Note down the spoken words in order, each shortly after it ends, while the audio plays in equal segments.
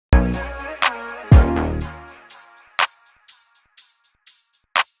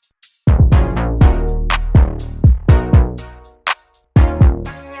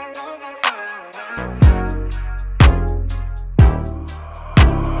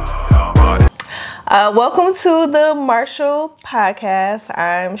Welcome to the Marshall Podcast.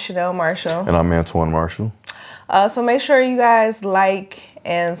 I'm Chanel Marshall. And I'm Antoine Marshall. So make sure you guys like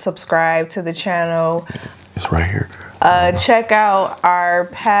and subscribe to the channel. It's right here. Check out our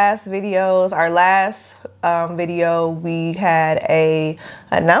past videos. Our last video, we had a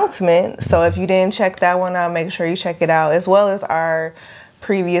announcement. So if you didn't check that one out, make sure you check it out, as well as our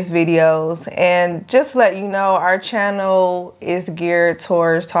previous videos. And just to let you know, our channel is geared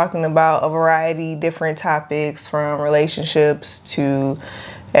towards talking about a variety of different topics, from relationships to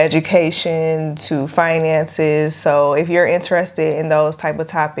education to finances. So if you're interested in those type of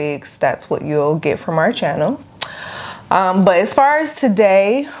topics, that's what you'll get from our channel. But as far as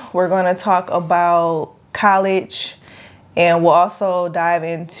today, we're going to talk about college, and we'll also dive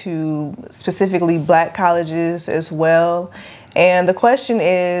into specifically Black colleges as well. And the question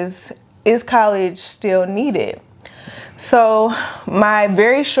is college still needed? So my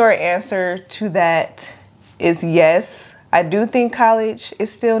very short answer to that is yes. I do think college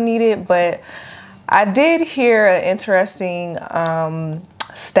is still needed, but I did hear an interesting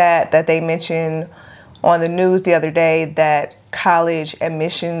stat that they mentioned on the news the other day, that college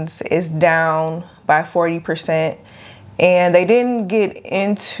admissions is down by 40%. And they didn't get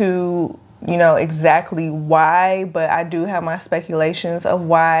into exactly why, but I do have my speculations of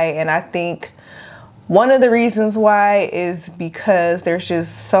why. And I think one of the reasons why is because there's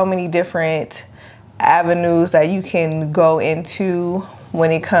just so many different avenues that you can go into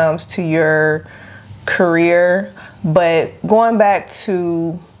when it comes to your career. But going back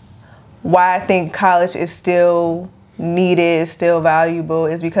to why I think college is still needed, still valuable,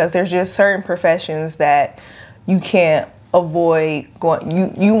 is because there's just certain professions that you can't avoid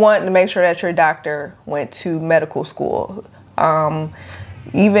going. You want to make sure that your doctor went to medical school.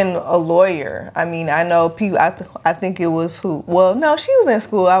 Even a lawyer. I mean, I know people, I think it was who, well, no, she was in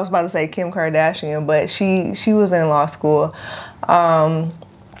school. I was about to say Kim Kardashian, but she was in law school.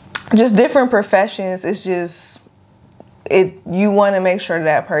 Just different professions. It's just, you want to make sure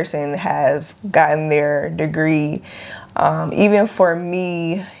that person has gotten their degree. Even for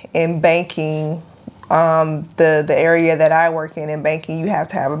me in banking, the area that I work in banking, you have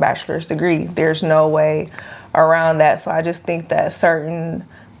to have a bachelor's degree. There's no way around that. So I just think that certain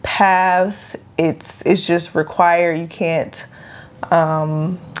paths, it's just required. You can't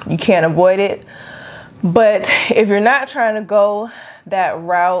avoid it. But if you're not trying to go that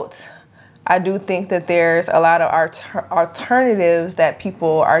route, I do think that there's a lot of alternatives that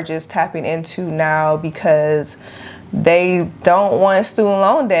people are just tapping into now, because they don't want student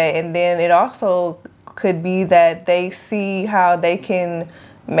loan debt. And then it also could be that they see how they can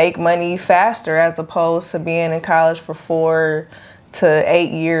make money faster, as opposed to being in college for 4 to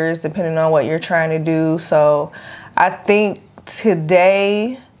 8 years, depending on what you're trying to do. So I think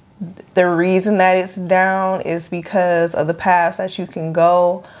today, the reason that it's down is because of the paths that you can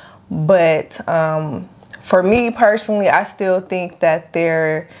go. But for me personally, I still think that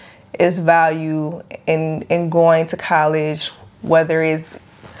there is value in going to college, whether it's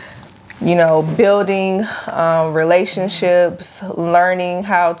building relationships, learning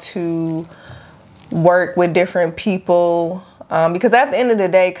how to work with different people. Because at the end of the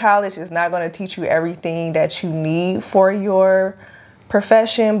day, college is not going to teach you everything that you need for your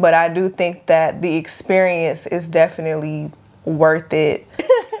profession. But I do think that the experience is definitely worth it.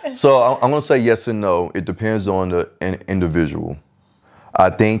 So I'm going to say yes and no. It depends on the individual. I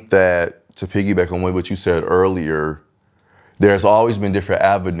think that, to piggyback on what you said earlier, there's always been different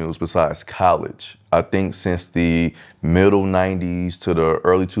avenues besides college. I think since the middle 90s to the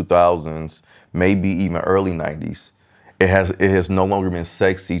early 2000s, maybe even early 90s, it has no longer been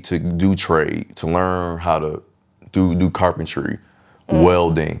sexy to do trade, to learn how to do carpentry,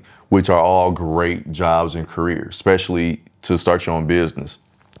 welding, which are all great jobs and careers, especially to start your own business,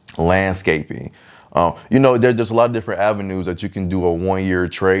 landscaping. There's a lot of different avenues that you can do a 1-year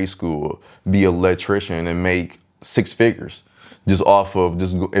trade school, be an electrician, and make 6 figures. Just off of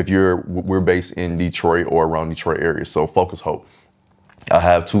just, we're based in Detroit or around Detroit area. So Focus Hope. I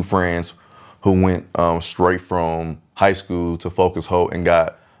have 2 friends who went straight from high school to Focus Hope and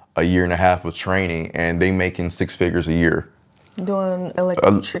got a 1.5 years of training, and they making 6 figures a year. Doing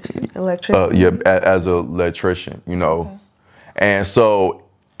electricity. Yeah, as an electrician, Okay. And so,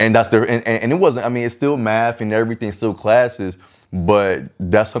 and that's their, and it wasn't, I mean, it's still math and everything, still classes, but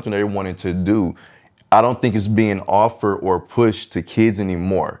that's something they wanted to do. I don't think it's being offered or pushed to kids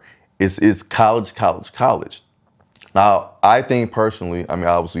anymore. It's college. Now, I think personally, I mean,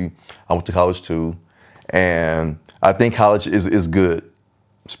 obviously, I went to college too, and I think college is good,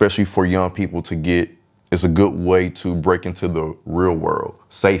 especially for young people to get. It's a good way to break into the real world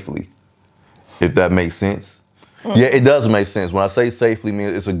safely. if that makes sense. Yeah, it does make sense. When I say safely, mean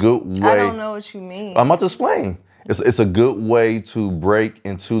it's a good way. I don't know what you mean. I'm about to explain. It's a good way to break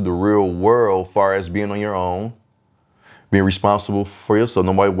into the real world, far as being on your own, being responsible for yourself,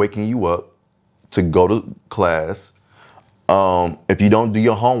 nobody waking you up to go to class. If you don't do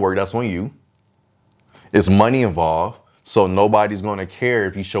your homework, that's on you. It's money involved, so nobody's going to care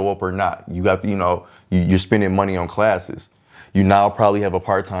if you show up or not. You got to, you're spending money on classes. You now probably have a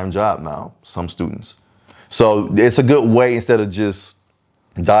part-time job now, some students. So it's a good way, instead of just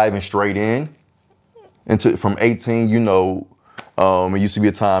diving straight into from 18, it used to be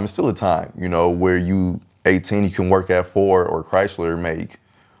a time, it's still a time, where 18, you can work at Ford or Chrysler, make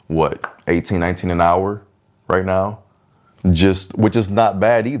what, 18, 19 an hour right now? Which is not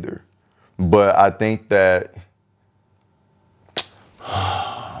bad either. But I think that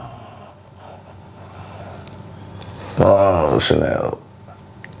oh, Chanel.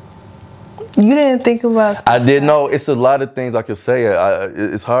 You didn't think about this. I did know. It's a lot of things I could say.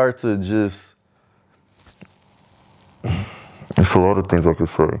 It's hard to just. It's a lot of things I could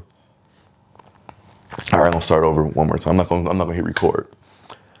say. All right, I'm gonna start over one more time. I'm not gonna hit record.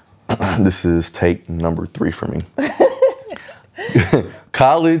 This is take number 3 for me.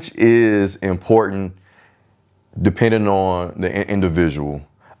 College is important depending on the individual.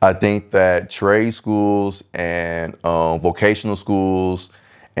 I think that trade schools and vocational schools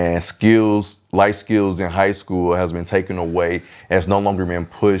and life skills in high school has been taken away and it's no longer been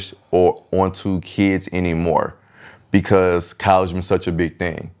pushed onto kids anymore, because college has been such a big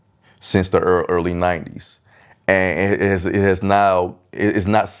thing since the early 90s. And it's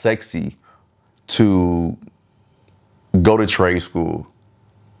not sexy to go to trade school.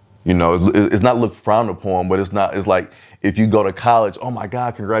 It's not looked frowned upon, but it's like, if you go to college, oh my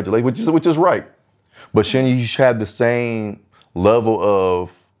God, congratulations, which is right. But shouldn't you have the same level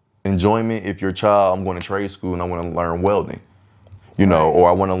of enjoyment if your child, I'm going to trade school and I want to learn welding, or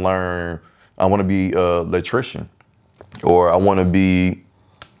I want to be an electrician, or I want to be,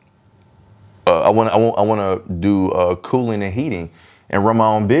 I want to do cooling and heating and run my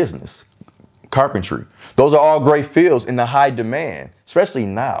own business, carpentry. Those are all great fields in the high demand, especially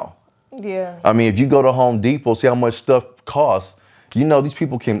now. Yeah. I mean, if you go to Home Depot, see how much stuff costs, these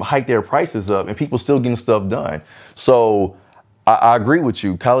people can hike their prices up and people still getting stuff done. So I agree with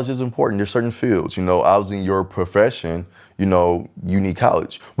you. College is important. There's certain fields, I was in your profession, you need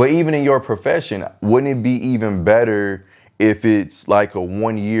college. But even in your profession, wouldn't it be even better if it's like a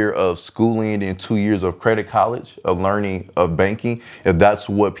 1 year of schooling and 2 years of credit college, of learning of banking, if that's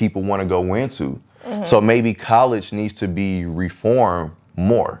what people want to go into? Mm-hmm. So maybe college needs to be reformed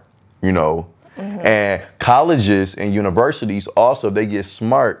more, Mm-hmm. And colleges and universities also, they get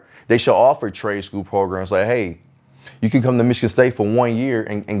smart. They should offer trade school programs like, hey, you can come to Michigan State for 1 year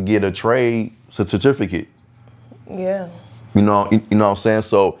and get a trade certificate. Yeah. You know what I'm saying?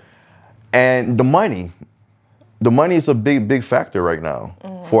 So, and the money is a big factor right now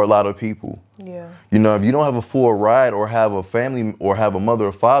for a lot of people. Yeah. If you don't have a full ride or have a family or have a mother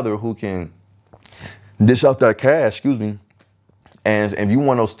or father who can dish out that cash, and if you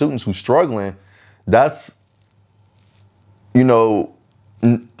want those students who's struggling, that's,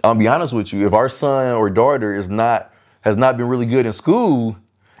 I'll be honest with you, if our son or daughter has not been really good in school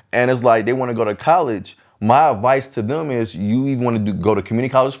and it's like they want to go to college, my advice to them is you even want to go to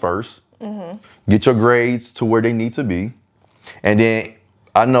community college first, get your grades to where they need to be. And then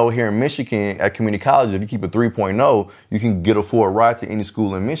I know here in Michigan at community college, if you keep a 3.0, you can get a full ride to any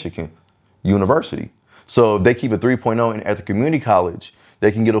school in Michigan, university. So if they keep a 3.0 at the community college,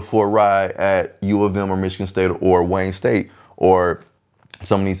 they can get a full ride at U of M or Michigan State or Wayne State or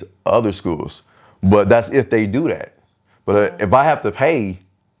some of these other schools. But that's if they do that. But if I have to pay,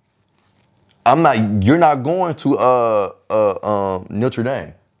 you're not going to Notre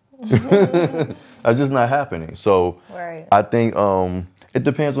Dame. That's just not happening. So right. I think it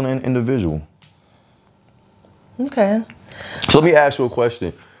depends on the individual. Okay. So let me ask you a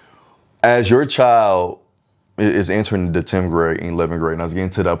question. As your child is entering the 10th grade and 11th grade, and I was getting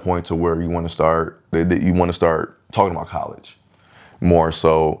to that point to where you want to start talking about college more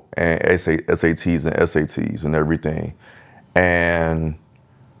so, and SATs and SATs and everything. And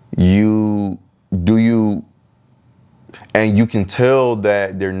you can tell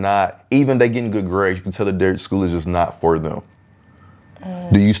that they're not, even they getting good grades, you can tell that their school is just not for them.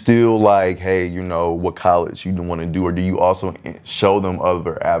 Do you still like, hey, what college you want to do, or do you also show them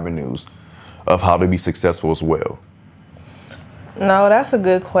other avenues of how to be successful as well? No, that's a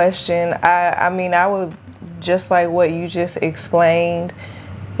good question. I mean, I would, just like what you just explained,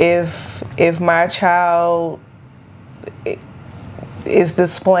 if my child is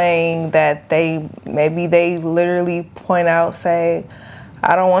displaying that maybe they literally point out, say,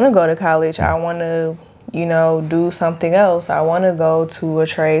 I don't want to go to college. I want to, do something else. I want to go to a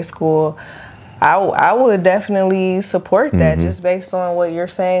trade school. I would definitely support that, just based on what you're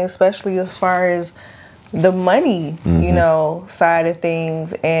saying, especially as far as the money, side of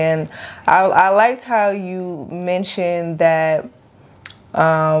things. And I liked how you mentioned that,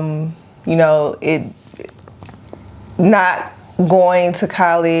 it not going to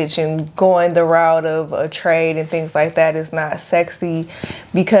college and going the route of a trade and things like that is not sexy,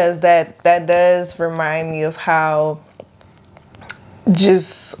 because that does remind me of how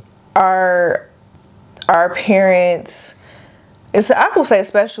just our parents, I will say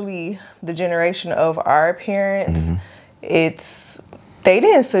especially the generation of our parents, they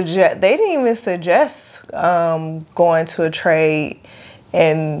didn't even suggest going to a trade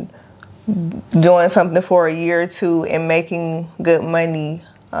and doing something for a year or two and making good money.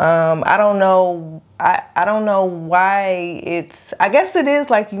 I don't know. I don't know why I guess it is,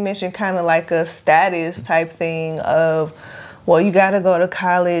 like you mentioned, kind of like a status type thing of, well, you got to go to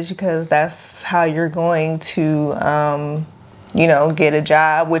college because that's how you're going to, get a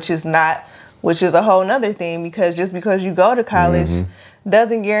job, which is a whole nother thing, because just because you go to college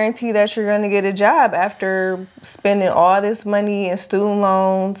doesn't guarantee that you're going to get a job after spending all this money in student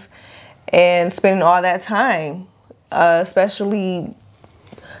loans and spending all that time, especially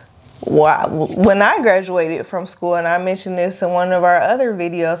when I graduated from school. And I mentioned this in one of our other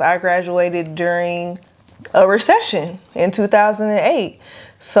videos. I graduated during a recession in 2008.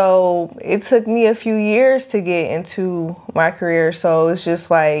 So it took me a few years to get into my career. So it's just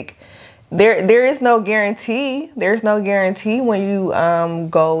like, there is no guarantee. There's no guarantee when you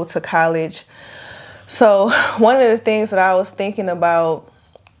go to college. So one of the things that I was thinking about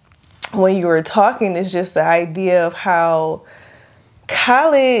when you were talking is just the idea of how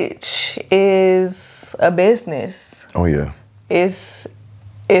college is a business. Oh yeah. It's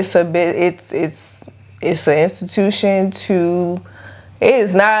an institution it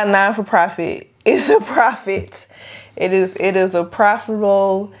is not a non-for-profit. It's a profit. It is a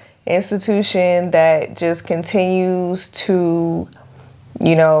profitable institution that just continues to,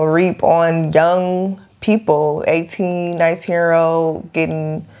 reap on young people, 18, 19-year-old,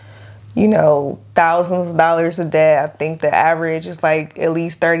 getting, thousands of dollars of debt. I think the average is like at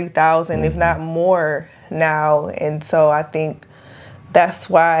least 30,000, if not more now. And so I think that's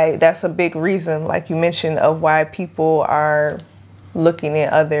a big reason, like you mentioned, of why people are looking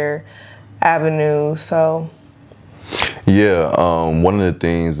at other avenues. So yeah, one of the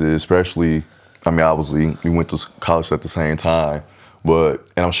things is, especially, obviously we went to college at the same time, and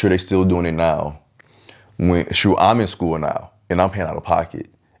I'm sure they're still doing it now. I'm in school now and I'm paying out of pocket,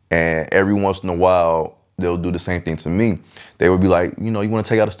 and every once in a while they'll do the same thing to me. They would be like, you want to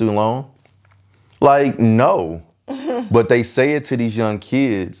take out a student loan? Like, no. But they say it to these young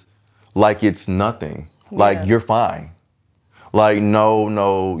kids like it's nothing. Like, you're fine. Like,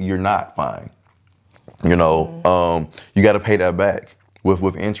 no, you're not fine. You got to pay that back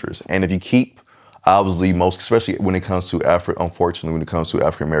with interest. And if you keep, obviously, especially when it comes to unfortunately, when it comes to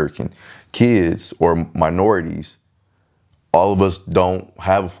African American kids or minorities, all of us don't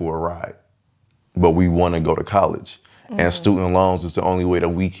have a full ride, but we want to go to college. And student loans is the only way that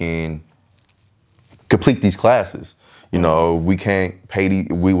we can complete these classes. We can't pay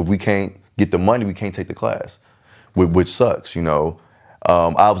if we can't get the money, we can't take the class, which sucks.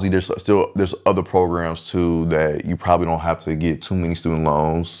 Obviously there's other programs too that you probably don't have to get too many student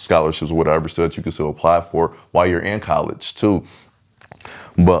loans, scholarships, whatever, so that you can still apply for while you're in college too.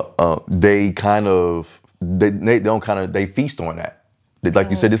 But they feast on that. Like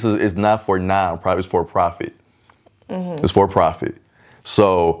you said, it's not for non-profit, it's for profit. It's for profit.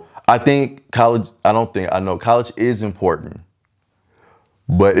 So I think college is important,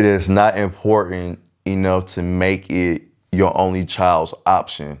 but it is not important enough to make it your only child's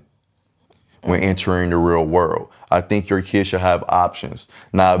option when entering the real world. I think your kids should have options.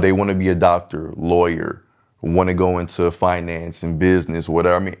 Now, if they want to be a doctor, lawyer, want to go into finance and business,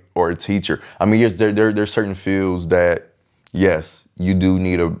 whatever, or a teacher. Yes, there's certain fields that, yes, you do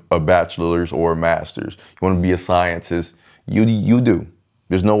need a bachelor's or a master's. You want to be a scientist, you do.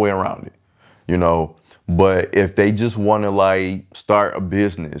 There's no way around it, But if they just want to start a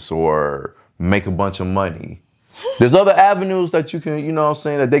business or make a bunch of money, there's other avenues that you can,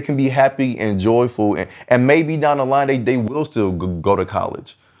 that they can be happy and joyful, and maybe down the line they will still go to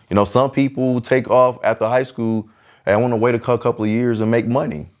college. Some people take off after high school and want to wait a couple of years and make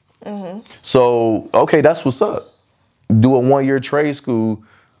money. So, okay, that's what's up. Do a 1-year trade school,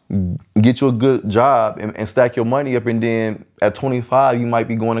 get you a good job and stack your money up, and then at 25 you might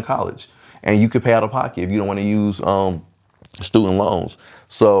be going to college, and you could pay out of pocket if you don't want to use student loans.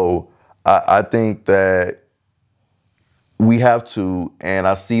 So I think that we have to, and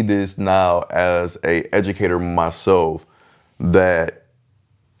I see this now as a educator myself, that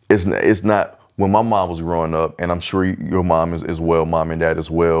it's not, when my mom was growing up, and I'm sure your mom is as well, mom and dad as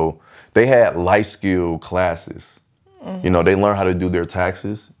well, they had life skill classes. You know, they learn how to do their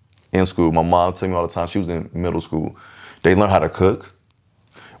taxes in school. My mom told me all the time, she was in middle school. They learned how to cook.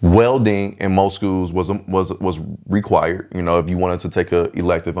 Welding in most schools was required, you know, if you wanted to take an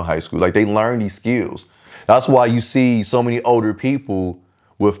elective in high school. Like, they learn these skills. That's why you see so many older people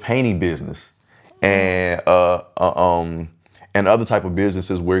with painting business and other type of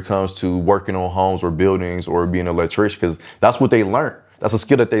businesses where it comes to working on homes or buildings or being an electrician, because that's what they learned. That's a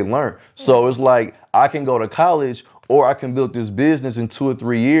skill that they learned. So it's like, I can go to college, or I can build this business in 2 or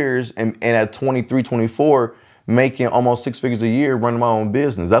 3 years, and at 23, 24, making almost 6 figures a year running my own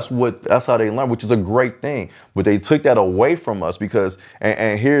business. That's how they learn, which is a great thing. But they took that away from us because,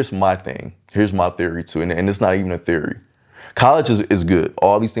 and here's my thing. Here's my theory too, and it's not even a theory. College is good.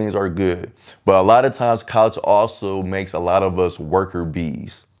 All these things are good. But a lot of times college also makes a lot of us worker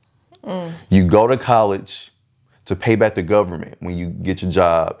bees. You go to college to pay back the government when you get your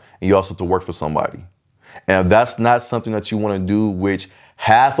job, and you also have to work for somebody. And if that's not something that you want to do, which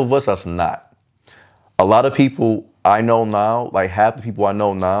half of us, that's not. A lot of people I know now, like half the people I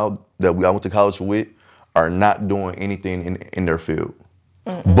know now that I went to college with, are not doing anything in their field,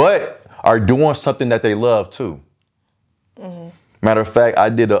 but are doing something that they love too. Matter of fact, I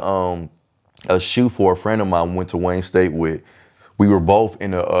did a shoot for a friend of mine went to Wayne State with. We were both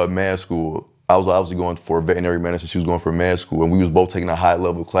in a med school. I was obviously going for veterinary medicine. She was going for med school, and we was both taking the high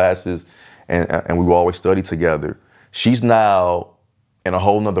level classes, and we would always study together. She's now in a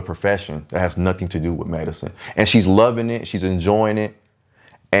whole nother profession that has nothing to do with medicine, and she's loving it. She's enjoying it.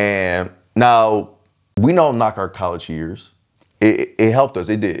 And now we don't knock our college years. It helped us.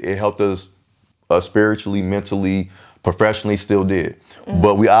 It did. It helped us spiritually, mentally, professionally, still did.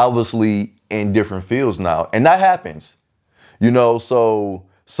 But we obviously in different fields now, and that happens. You know, so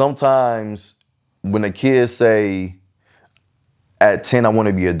sometimes when the kids say at 10, I want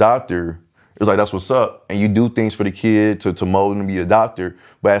to be a doctor, it's like, that's what's up. And you do things for the kid to mold him to be a doctor.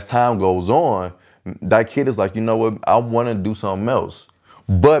 But as time goes on, that kid is like, you know what, I want to do something else.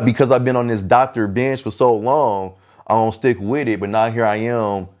 But because I've been on this doctor bench for so long, I don't stick with it. But now here I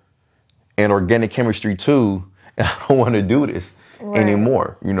am in organic chemistry too, and I don't want to do this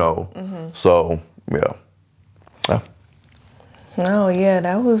anymore, you know? So, yeah. No, yeah,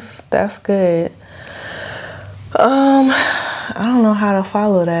 that's good. I don't know how to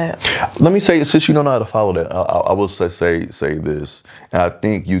follow that. Let me say, since you don't know how to follow that, I will say this, and I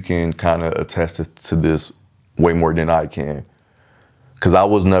think you can kind of attest to this way more than I can, because I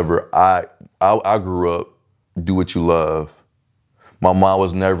was never, I grew up, do what you love. My mom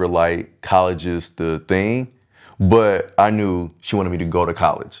was never like, college is the thing, but I knew she wanted me to go to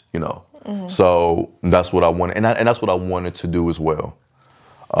college, you know. So that's what I wanted, and that's what I wanted to do as well.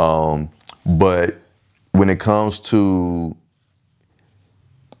 But when it comes to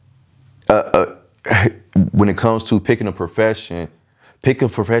picking a profession, pick a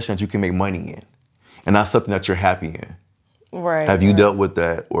profession that you can make money in, and not something that you're happy in. Right. Have you dealt with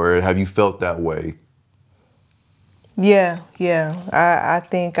that, or have you felt that way? Yeah. I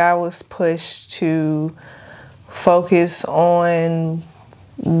think I was pushed to focus on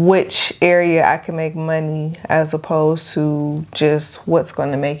which area I can make money as opposed to just what's going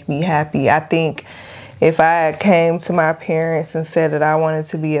to make me happy. I think if I had came to my parents and said that I wanted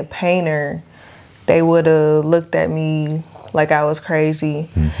to be a painter, they would have looked at me like I was crazy.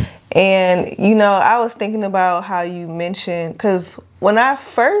 And, you know, I was thinking about how you mentioned, because when I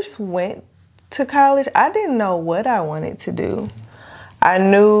first went to college, I didn't know what I wanted to do. I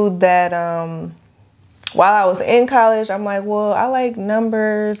knew that while I was in college, I'm like, well, I like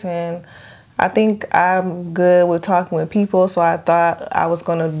numbers and I think I'm good with talking with people. So I thought I was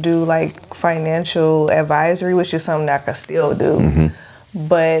going to do like financial advisory, which is something that I could still do.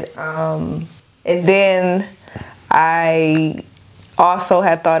 But, and then I also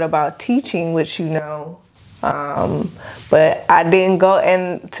had thought about teaching, which, you know, but I didn't go.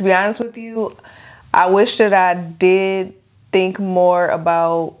 And to be honest with you, I wish that I did think more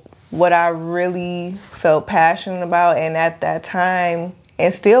about what I really felt passionate about. And at that time,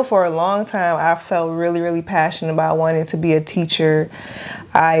 and still for a long time, I felt really, really passionate about wanting to be a teacher.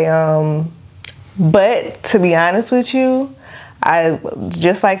 But to be honest with you, I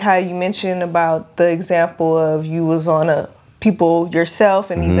just like how you mentioned about the example of you was on a people, yourself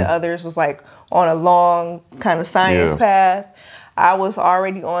and even others, was like on a long kind of science path. I was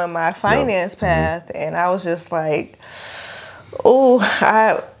already on my finance path, and I was just like, oh,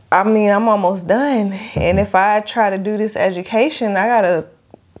 I mean, I'm almost done. And if I try to do this education, I gotta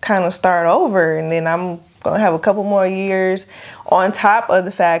kind of start over, and then I'm gonna have a couple more years on top of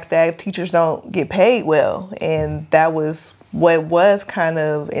the fact that teachers don't get paid well. And that was what was kind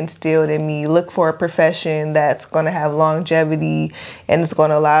of instilled in me. Look for a profession that's gonna have longevity and it's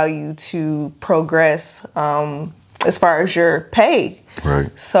gonna allow you to progress as far as your pay. Right.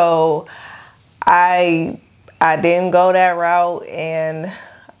 So I didn't go that route, and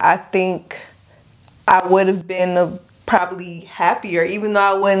I think I would have been probably happier, even though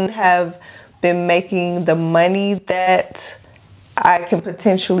I wouldn't have been making the money that I can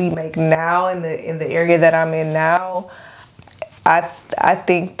potentially make now in the area that I'm in now. I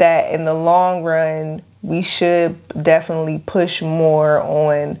think that in the long run, we should definitely push more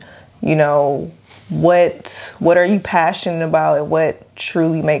on, you know, what are you passionate about and what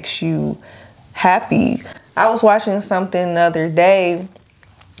truly makes you happy. I was watching something the other day,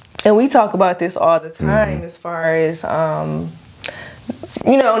 and we talk about this all the time as far as,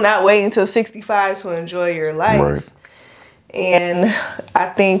 you know, not waiting until 65 to enjoy your life. Right. And I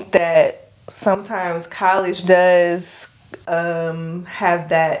think that sometimes college does have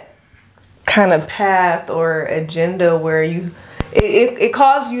that kind of path or agenda where it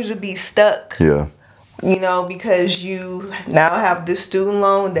causes you to be stuck. Yeah. You know, because you now have this student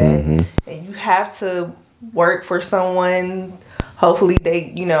loan debt, and you have to work for someone. Hopefully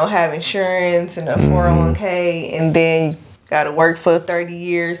they, you know, have insurance and a 401k, and then you got to work for 30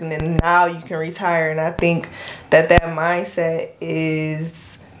 years, and then now you can retire. And I think that mindset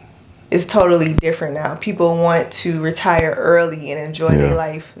is totally different now. People want to retire early and enjoy their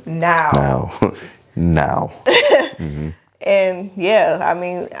life now. Now. And yeah, I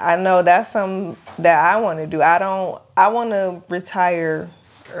mean, I know that's something that I want to do. I want to retire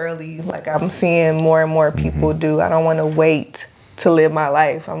early, like I'm seeing more and more people do. I don't want to wait to live my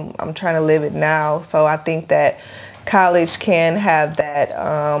life. I'm trying to live it now. So I think that college can have that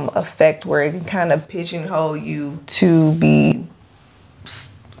effect where it can kind of pigeonhole you to be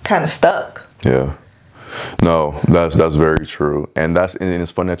kind of stuck. Yeah. No, that's very true. And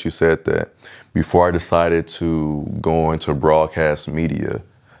it's funny that you said that. Before I decided to go into broadcast media,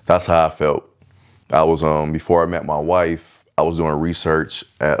 that's how I felt. I was before I met my wife, I was doing research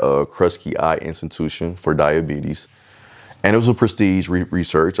at Kresge Eye Institution for diabetes. And it was a prestige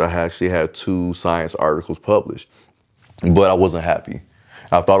research. I actually had 2 science articles published, but I wasn't happy.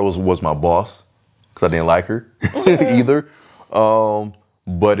 I thought it was my boss, because I didn't like her either.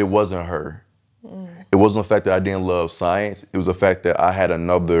 But it wasn't her. It wasn't the fact that I didn't love science. It was the fact that I had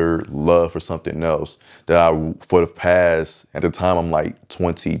another love for something else that I, for the past, at the time I'm like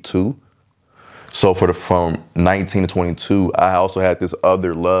 22. So from 19 to 22, I also had this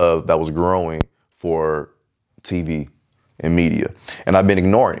other love that was growing for TV and media. And I've been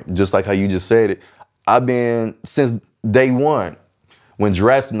ignoring it. Just like how you just said it. I've been, since day one, when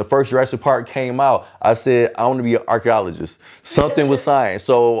the first Jurassic Park came out, I said, I want to be an archaeologist. Something with science.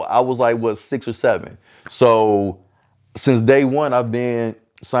 So I was like, 6 or 7. So since day one, I've been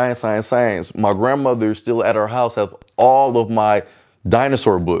science. My grandmother still at her house has all of my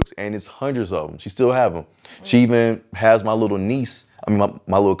dinosaur books, and it's hundreds of them. She still have them. She even has my little niece, my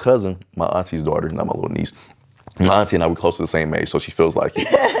little cousin, my auntie's daughter, not my little niece. My auntie and I were close to the same age, so she feels like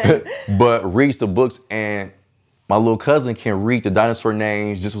it. But reads the books, and my little cousin can read the dinosaur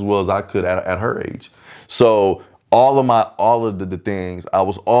names just as well as I could at her age. So all of the things, I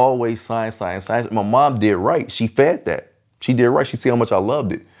was always science. My mom did right. She fed that. She did right. She said how much I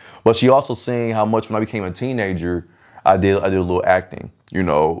loved it. But she also seen how much when I became a teenager, I did a little acting. You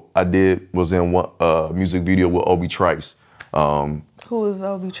know, was in one music video with Obi Trice. Who is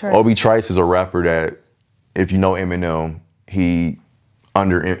Obi Trice? Obi Trice is a rapper that, if you know Eminem, he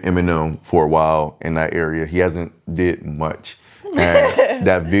under Eminem for a while in that area. He hasn't did much. And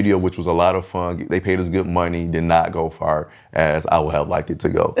that video, which was a lot of fun, they paid us good money, did not go far as I would have liked it to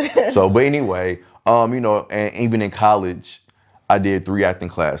go. So, but anyway, you know, and even in college, I did 3 acting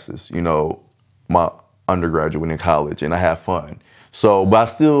classes, you know, my undergraduate in college, and I had fun. So, but I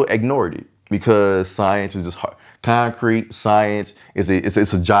still ignored it because science is just hard. Concrete science it's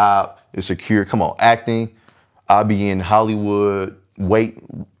a job, it's secure. Come on, acting. I'll be in Hollywood,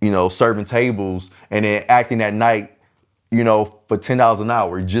 serving tables, and then acting at night, you know, for $10 an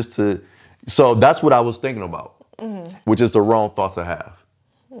hour so that's what I was thinking about, which is the wrong thought to have.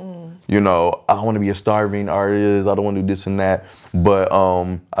 You know, I want to be a starving artist. I don't want to do this and that, but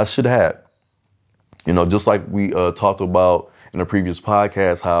I should have. You know, just like we talked about in a previous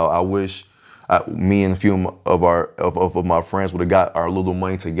podcast how I wish me and a few of my friends would have got our little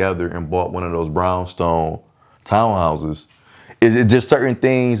money together and bought one of those brownstone townhouses. It's just certain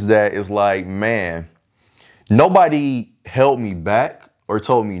things that is like, man, nobody held me back or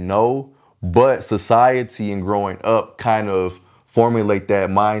told me no, but society and growing up kind of formulate that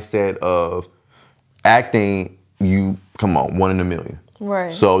mindset of acting, come on, 1 in a million.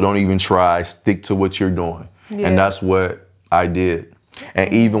 Right. So don't even try, stick to what you're doing. Yeah. And that's what I did.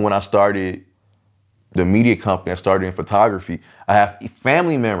 And even when I started the media company, I started in photography, I have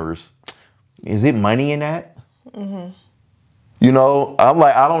family members. Is it money in that? Mm-hmm. You know, I'm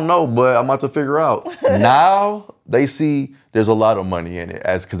like, I don't know, but I'm about to figure out. Now they see there's a lot of money in it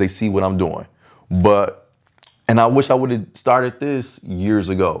because they see what I'm doing. And I wish I would have started this years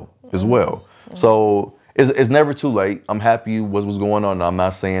ago as well. Mm-hmm. So it's never too late. I'm happy with what's going on. I'm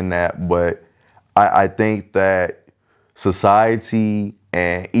not saying that, but I think that society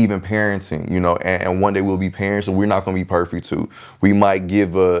and even parenting, you know, and one day we'll be parents and we're not going to be perfect too. We might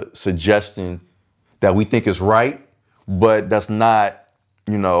give a suggestion that we think is right, but that's not,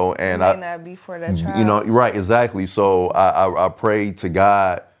 you know, and it may not be for that child. You know, right, exactly. So I pray to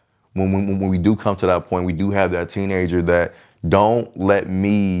God when we do come to that point, we do have that teenager that don't let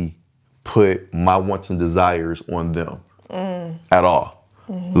me put my wants and desires on them at all.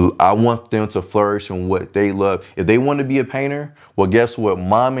 Mm-hmm. I want them to flourish in what they love. If they want to be a painter, well, guess what?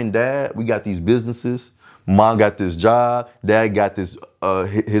 Mom and dad, we got these businesses. Mom got this job. Dad got this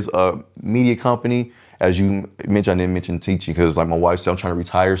his media company. As you mentioned, I didn't mention teaching because, like my wife said, I'm trying to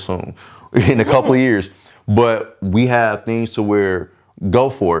retire soon in a couple of years. But we have things to where go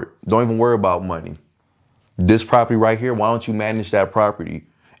for it. Don't even worry about money. This property right here, why don't you manage that property?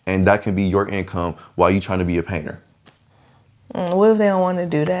 And that can be your income while you're trying to be a painter. What if they don't want to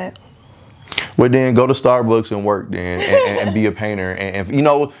do that? Well, then go to Starbucks and work then and be a painter. And, you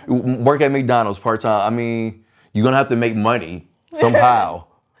know, work at McDonald's part-time. I mean, you're going to have to make money somehow,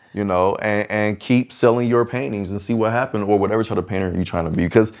 you know, and keep selling your paintings and see what happens or whatever sort of painter you're trying to be.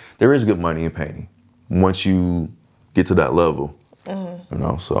 Because there is good money in painting once you get to that level, you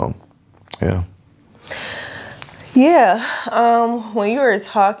know, so, yeah. Yeah, when you were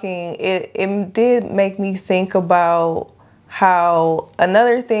talking, it did make me think about how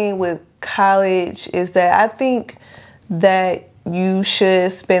another thing with college is that I think that you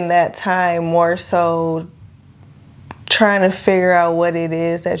should spend that time more so trying to figure out what it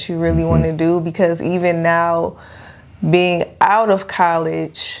is that you really want to do, because even now, being out of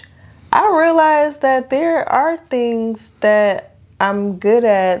college, I realized that there are things that I'm good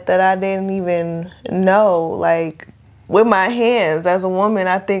at that I didn't even know. Like with my hands, as a woman,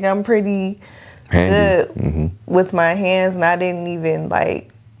 I think I'm pretty good with my hands, and I didn't even like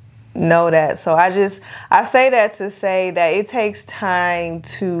know that. So I say that to say that it takes time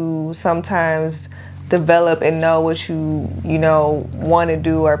to sometimes develop and know what you know want to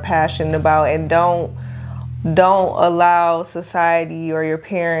do or passionate about, and don't allow society or your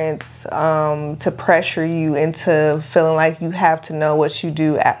parents to pressure you into feeling like you have to know what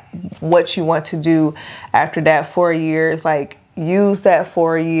you want to do after that 4 years. Like, use that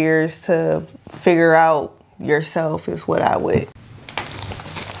 4 years to figure out yourself is what I would.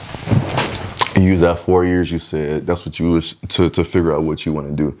 Use that 4 years, you said. That's what you was to figure out what you want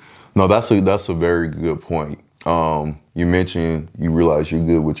to do. No, that's a very good point. You mentioned you realize you're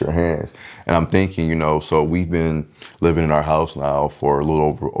good with your hands. And I'm thinking, you know, so we've been living in our house now for a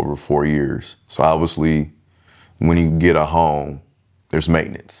little over 4 years. So obviously, when you get a home, there's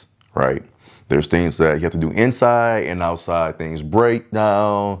maintenance, right? There's things that you have to do inside and outside. Things break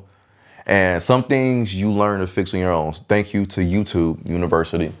down. And some things you learn to fix on your own. Thank you to YouTube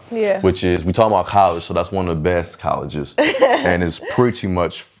University, which is, we talking about college, so that's one of the best colleges. And it's pretty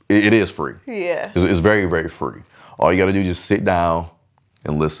much, it is free. Yeah. It's very, very free. All you got to do is just sit down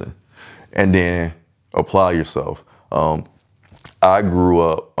and listen, and then apply yourself. I grew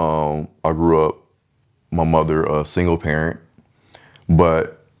up, my mother a single parent,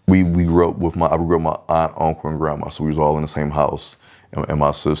 but we grew up with I grew up with my aunt, uncle, and grandma, so we was all in the same house, and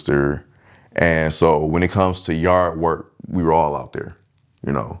my sister. And so when it comes to yard work, we were all out there,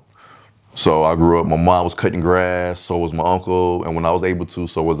 you know. So I grew up, my mom was cutting grass, so was my uncle, and when I was able to,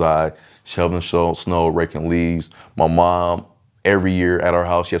 so was I, shoveling snow, raking leaves. My mom, every year at our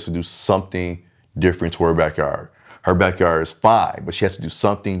house, she has to do something different to her backyard. Her backyard is fine, but she has to do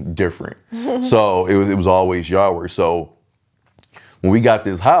something different. So it was always yard work. So when we got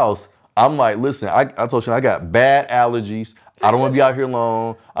this house, I'm like, listen, I told you I got bad allergies. I don't want to be out here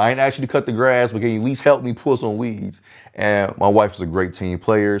alone. I ain't asked you to cut the grass, but can you at least help me pull some weeds? And my wife is a great team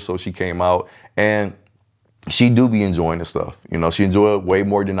player, so she came out. And she do be enjoying the stuff. You know, she enjoy it way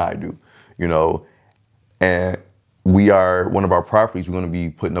more than I do. You know, and one of our properties, we're going to be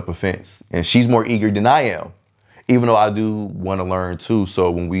putting up a fence, and she's more eager than I am, even though I do want to learn too. So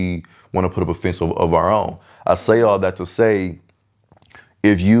when we want to put up a fence of our own, I say all that to say,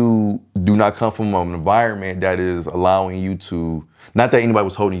 if you do not come from an environment that is allowing you to, not that anybody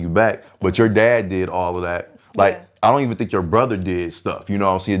was holding you back, but your dad did all of that. Like, Yeah. I don't even think your brother did stuff. You know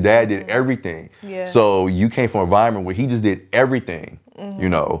what I'm saying? Your dad did everything. Yeah. So you came from an environment where he just did everything, you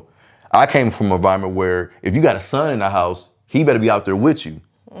know. I came from an environment where if you got a son in the house, he better be out there with you,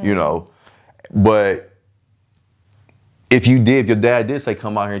 you know. But if your dad did say,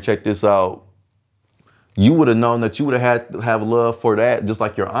 come out here and check this out, you would have known that you would have had to have love for that, just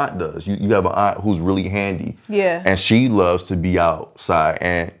like your aunt does. You have an aunt who's really handy. Yeah. And she loves to be outside.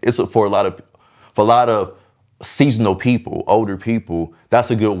 And it's for a lot of seasonal people, older people,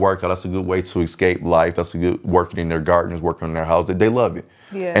 that's a good workout. That's a good way to escape life. That's a good working in their gardens, working in their house. They love it.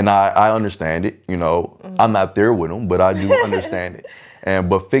 Yeah. And I understand it, you know. I'm not there with them, but I do understand it.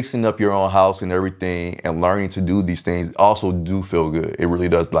 But fixing up your own house and everything and learning to do these things also do feel good. It really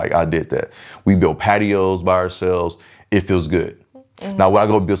does. Like, I did that. We built patios by ourselves. It feels good. Now, would I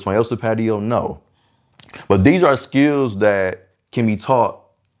go build somebody else's patio? No. But these are skills that can be taught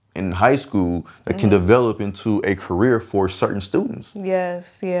in high school that can develop into a career for certain students.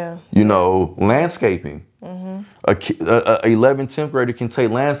 Yes, yeah. You know, landscaping. A 11th, 10th grader can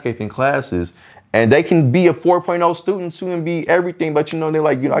take landscaping classes, and they can be a 4.0 student too and be everything, but you know, they're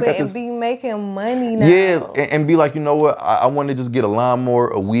like, you know, I got this. And be making money now. Yeah, and be like, you know what, I want to just get a lawnmower,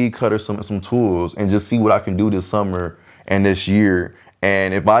 a weed cutter, some tools, and just see what I can do this summer and this year.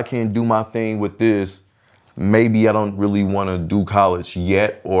 And if I can do my thing with this, maybe I don't really want to do college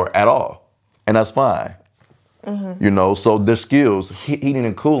yet or at all. And that's fine. You know, so the skills, heating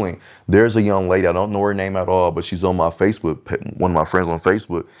and cooling. There's a young lady, I don't know her name at all, but she's on my Facebook, one of my friends on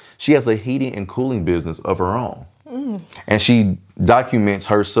Facebook. She has a heating and cooling business of her own. And she documents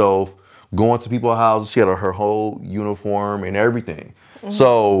herself going to people's houses. She had her whole uniform and everything.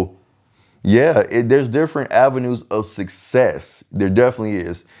 So, yeah, there's different avenues of success. There definitely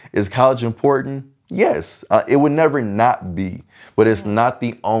is. Is college important? Yes, it would never not be, but it's not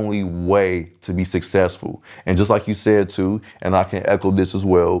the only way to be successful. And just like you said too, and I can echo this as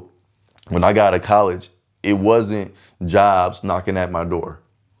well, when I got out of college, it wasn't jobs knocking at my door.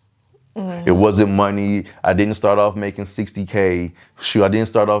 It wasn't money. I didn't start off making 60K. Shoot, I didn't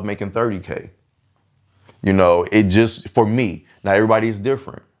start off making 30K. You know, it just, for me, now everybody is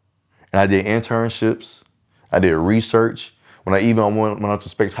different. And I did internships, I did research. When I went to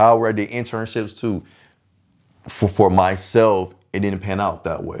Specs Howard, I did internships too. For myself, it didn't pan out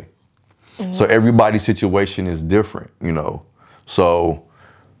that way. So everybody's situation is different, you know. So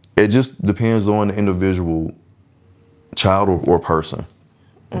it just depends on the individual child or person.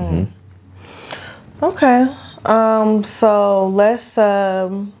 Okay. So let's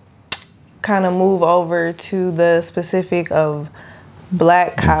kind of move over to the specific of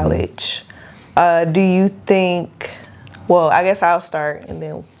Black college. Do you think... Well, I guess I'll start and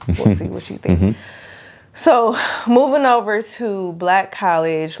then we'll see what you think. So moving over to Black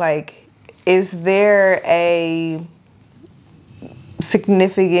college, like, is there a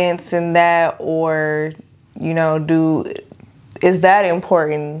significance in that, or, you know, is that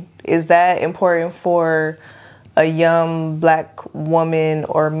important? Is that important for a young Black woman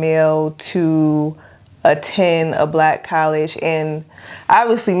or male to attend a Black college? And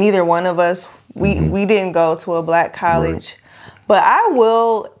obviously neither one of us, we didn't go to a Black college, but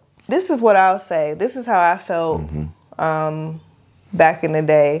this is what I'll say. This is how I felt back in the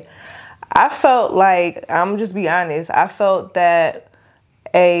day. I felt like, I'm just be honest, I felt that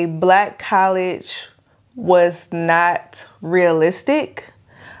a Black college was not realistic.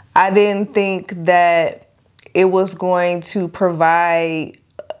 I didn't think that it was going to provide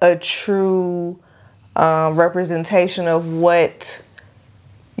a true representation of what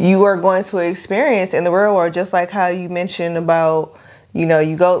you are going to experience in the real world, just like how you mentioned about, you know,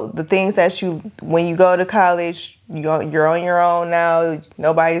 the things that when you go to college, you're on your own now.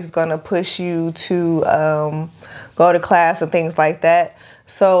 Nobody's gonna push you to go to class and things like that.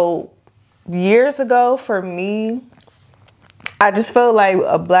 So years ago, for me, I just felt like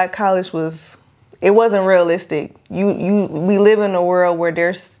a Black college wasn't realistic. We live in a world where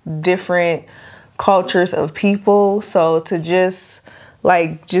there's different cultures of people, so to just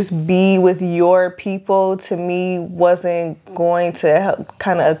be with your people, to me, wasn't going to help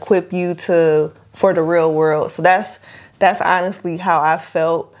kind of equip you for the real world. So that's honestly how I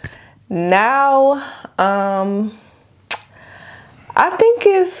felt. Now, I think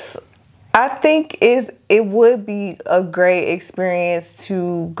I think it would be a great experience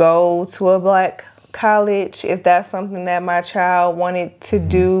to go to a black college if that's something that my child wanted to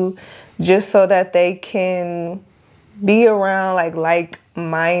do, just so that they can be around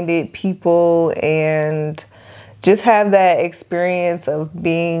like-minded people and just have that experience of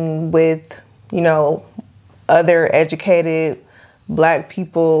being with, other educated black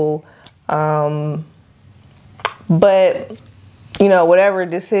people. But whatever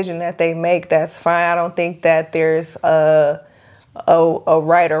decision that they make, that's fine. I don't think that there's a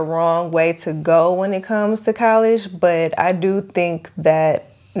right or wrong way to go when it comes to college, but I do think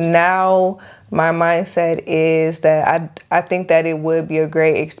that now my mindset is that I think that it would be a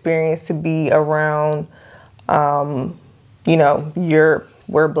great experience to be around,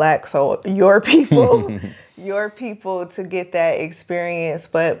 we're black, so your people, your people, to get that experience.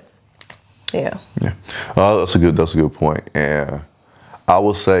 But yeah. That's a good point. And I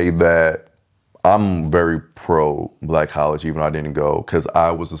will say that I'm very pro black college, even though I didn't go, because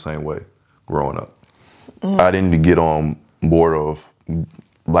I was the same way growing up. I didn't get on board of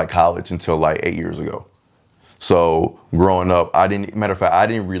black college until like 8 years ago. So growing up, I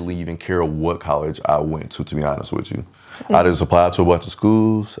didn't really even care what college I went to be honest with you. I just applied to a bunch of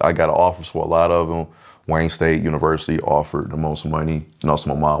schools. I got offers for a lot of them. Wayne State University offered the most money, and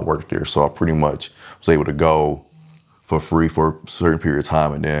also my mom worked there. So I pretty much was able to go for free for a certain period of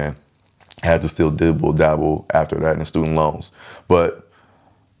time, and then had to still dabble after that in student loans. But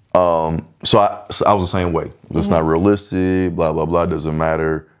so I was the same way. It's not realistic, blah, blah, blah, doesn't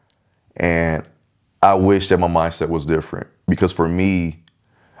matter. And I wish that my mindset was different, because for me,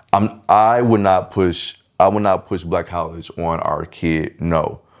 I would not push black college on our kid,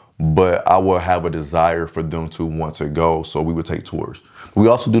 no. But I would have a desire for them to want to go, so we would take tours. We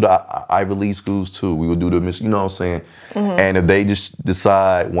also do the Ivy League schools too. We would do the, you know what I'm saying? And if they just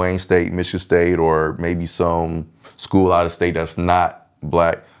decide Wayne State, Michigan State, or maybe some school out of state that's not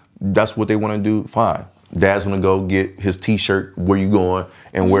black, that's what they want to do, fine. Dad's gonna go get his t-shirt, where you going,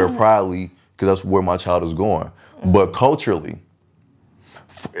 and wear it proudly, because that's where my child is going. But culturally,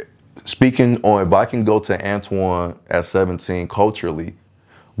 speaking on, if I can go to Antoine at 17, culturally,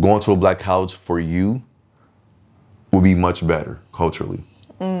 going to a black college for you would be much better culturally.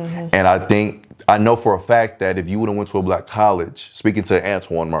 And I know for a fact that if you would have went to a black college, speaking to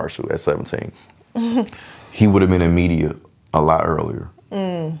Antoine Marshall at 17, he would have been in media a lot earlier.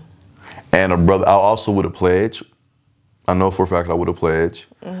 And I also would have pledged. I know for a fact I would have pledged.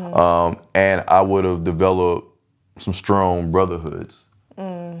 And I would have developed some strong brotherhoods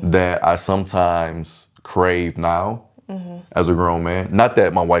that I sometimes crave now as a grown man. Not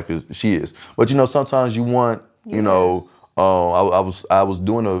that my wife she is, but sometimes you want, I was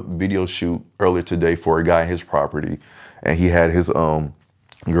doing a video shoot earlier today for a guy in his property, and he had his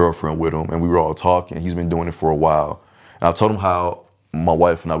girlfriend with him, and we were all talking. He's been doing it for a while. And I told him how my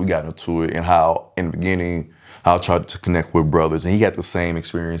wife and I, we got into it, and how in the beginning, how I tried to connect with brothers, and he had the same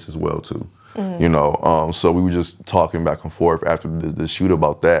experience as well too. So we were just talking back and forth after the shoot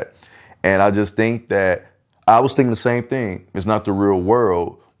about that. And I just think that I was thinking the same thing. It's not the real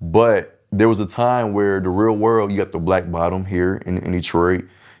world, but there was a time where the real world, you got the Black Bottom here in Detroit.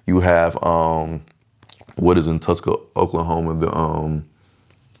 You have, what is in Tuska, Oklahoma, the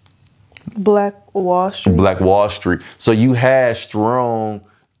Black Wall Street. Black Wall Street. So you had strong,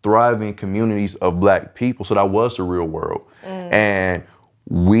 thriving communities of black people. So that was the real world. And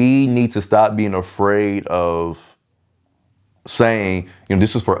we need to stop being afraid of saying,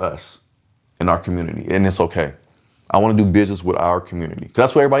 this is for us in our community, and it's okay. I want to do business with our community, 'cause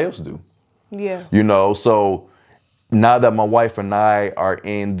that's what everybody else do. Yeah. So now that my wife and I are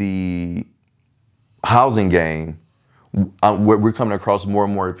in the housing game, we're coming across more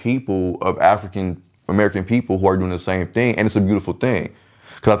and more people of African American people who are doing the same thing, and it's a beautiful thing.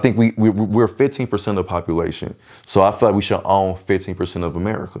 Because I think we're 15% of the population, so I feel like we should own 15% of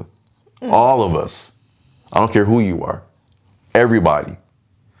America. All of us. I don't care who you are. Everybody.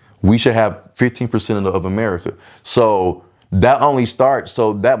 We should have 15% of America. So that only starts,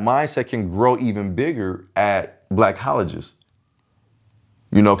 so that mindset can grow even bigger at black colleges.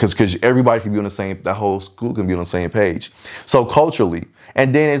 Because everybody can be on the same, the whole school can be on the same page. So culturally,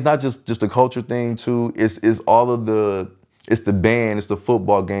 and then it's not just a culture thing too, it's all of it's the band, it's the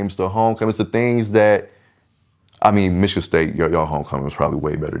football games, the homecoming, it's the things that, Michigan State, your homecoming was probably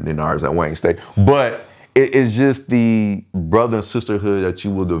way better than ours at Wayne State. But it's just the brother and sisterhood that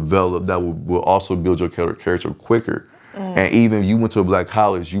you will develop that will also build your character quicker. And even if you went to a black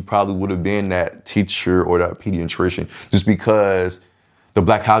college, you probably would have been that teacher or that pediatrician, just because the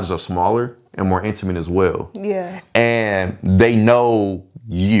black colleges are smaller and more intimate as well. Yeah. And they know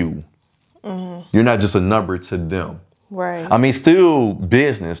you. You're not just a number to them. Right. I mean, still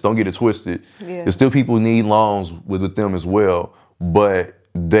business. Don't get it twisted. Yeah. There's still people who need loans with them as well, but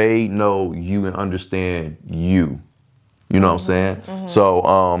they know you and understand you. You know what I'm saying?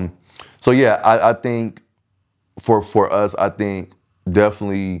 So yeah, I think for us, I think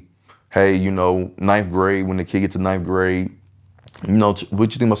definitely, hey, you know, 9th grade, when the kid gets to 9th grade, you know,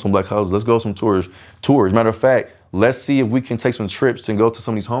 what you think about some black colleges? Let's go some tours. Matter of fact, let's see if we can take some trips and go to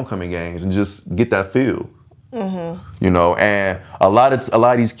some of these homecoming games and just get that feel. You know, and a lot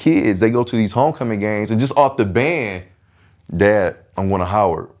of these kids, they go to these homecoming games and just off the band, Dad, I'm going to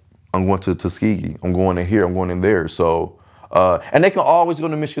Howard, I'm going to Tuskegee, I'm going to here, I'm going in there. So, and they can always go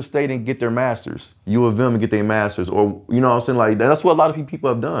to Michigan State and get their masters, U of M and get their masters, or you know what I'm saying, like that's what a lot of people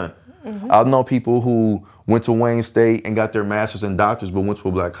have done. I know people who went to Wayne State and got their masters and doctors, but went to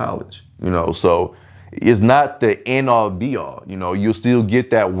a black college. You know, so it's not the end all be all. You know, you'll still get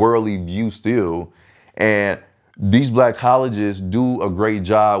that worldly view still. And these black colleges do a great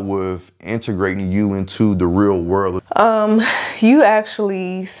job with integrating you into the real world. You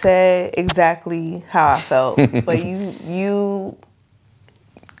actually said exactly how I felt, but you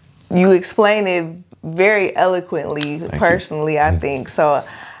explained it very eloquently, personally, I think. So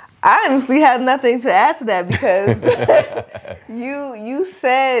I honestly have nothing to add to that because you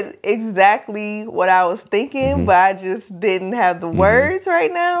said exactly what I was thinking, but I just didn't have the words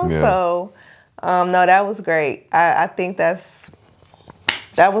right now. Yeah. So no, that was great. I think that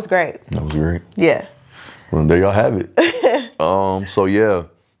was great. That was great. Yeah. Well, there y'all have it. So yeah,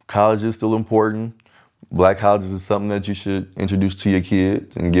 college is still important. Black colleges is something that you should introduce to your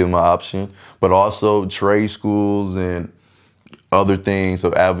kids and give them an option, but also trade schools and other things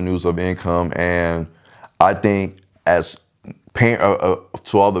of avenues of income. And I think as to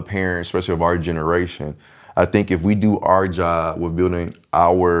all the parents, especially of our generation, I think if we do our job with building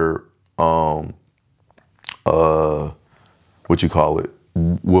our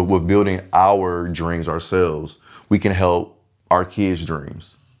with building our dreams ourselves, we can help our kids'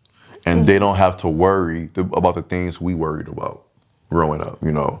 dreams. And they don't have to worry about the things we worried about growing up,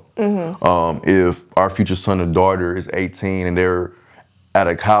 you know. If our future son or daughter is 18 and they're at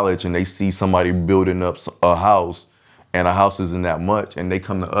a college and they see somebody building up a house and a house isn't that much, and they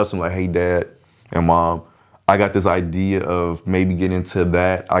come to us and like, hey, Dad and Mom, I got this idea of maybe getting into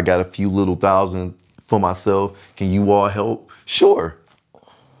that. I got a few little thousand for myself. Can you all help? Sure.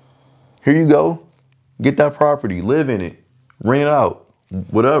 Here you go. Get that property, live in it, rent it out,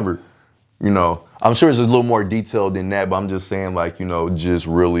 whatever. You know, I'm sure it's a little more detailed than that, but I'm just saying, like, you know, just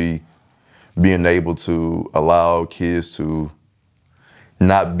really being able to allow kids to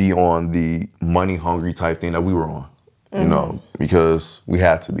not be on the money hungry type thing that we were on, you know, because we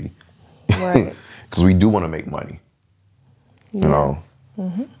had to be. Right. Because we do want to make money, you know.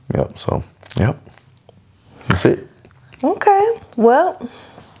 Yep, so, yep, that's it. Okay, well,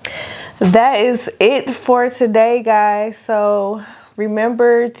 that is it for today, guys. So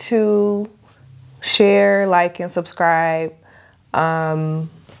remember to share, like, and subscribe.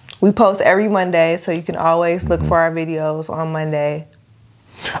 We post every Monday, so you can always look for our videos on Monday.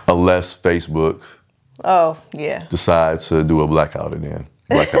 Unless Facebook decides to do a blackout again.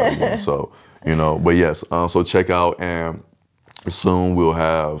 So, you know, but yes, so check out, and soon we'll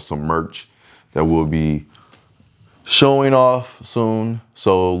have some merch that will be showing off soon.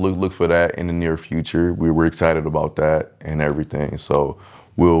 So look for that in the near future. We're excited about that and everything. So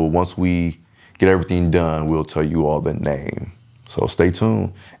once we get everything done, we'll tell you all the name. So stay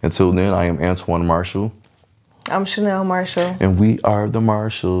tuned. Until then, I am Antoine Marshall. I'm Chanel Marshall. And we are the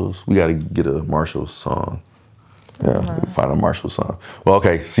Marshalls. We got to get a Marshall song. Yeah, find a Marshall song. Well,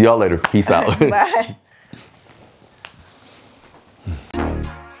 okay. See y'all later. Peace out. Bye.